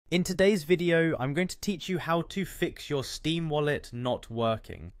In today's video, I'm going to teach you how to fix your Steam wallet not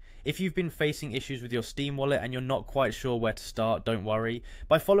working. If you've been facing issues with your Steam wallet and you're not quite sure where to start, don't worry.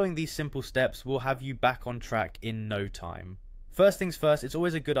 By following these simple steps, we'll have you back on track in no time. First things first, it's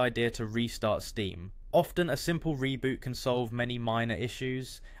always a good idea to restart Steam. Often a simple reboot can solve many minor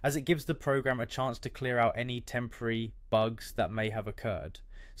issues, as it gives the program a chance to clear out any temporary bugs that may have occurred.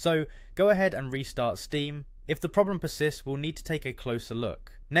 So go ahead and restart Steam. If the problem persists, we'll need to take a closer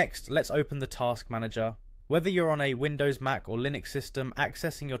look. Next, let's open the Task Manager. Whether you're on a Windows, Mac or Linux system,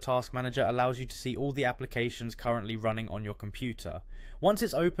 accessing your Task Manager allows you to see all the applications currently running on your computer. Once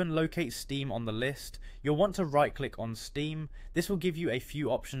it's open, locate Steam on the list. You'll want to right click on Steam. This will give you a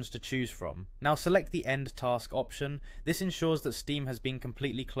few options to choose from. Now select the End Task option. This ensures that Steam has been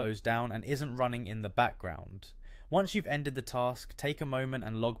completely closed down and isn't running in the background. Once you've ended the task, take a moment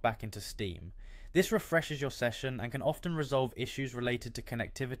and log back into Steam. This refreshes your session and can often resolve issues related to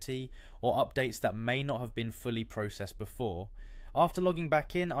connectivity or updates that may not have been fully processed before. After logging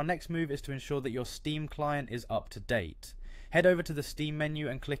back in, our next move is to ensure that your Steam client is up to date. Head over to the Steam menu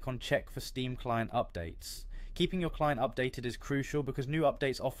and click on Check for Steam Client Updates. Keeping your client updated is crucial because new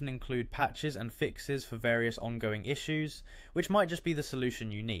updates often include patches and fixes for various ongoing issues, which might just be the solution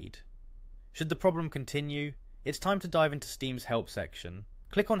you need. Should the problem continue, it's time to dive into Steam's Help section.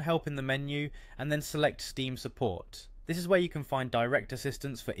 Click on Help in the menu and then select Steam Support. This is where you can find direct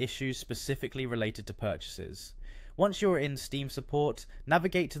assistance for issues specifically related to purchases. Once you're in Steam Support,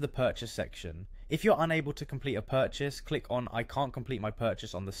 navigate to the Purchase section. If you're unable to complete a purchase, click on I can't complete my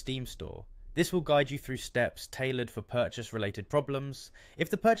purchase on the Steam store. This will guide you through steps tailored for purchase related problems. If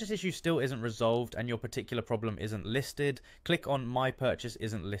the purchase issue still isn't resolved and your particular problem isn't listed, click on My Purchase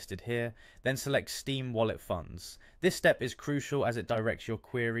Isn't Listed here, then select Steam Wallet Funds. This step is crucial as it directs your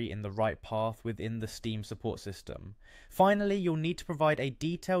query in the right path within the Steam support system. Finally, you'll need to provide a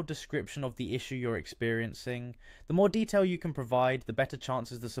detailed description of the issue you're experiencing. The more detail you can provide, the better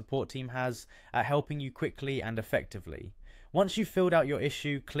chances the support team has at helping you quickly and effectively. Once you've filled out your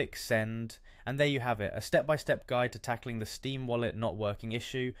issue, click Send, and there you have it, a step-by-step guide to tackling the Steam wallet not working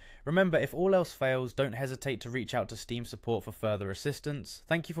issue. Remember, if all else fails, don't hesitate to reach out to Steam support for further assistance.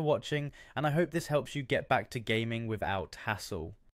 Thank you for watching, and I hope this helps you get back to gaming without hassle.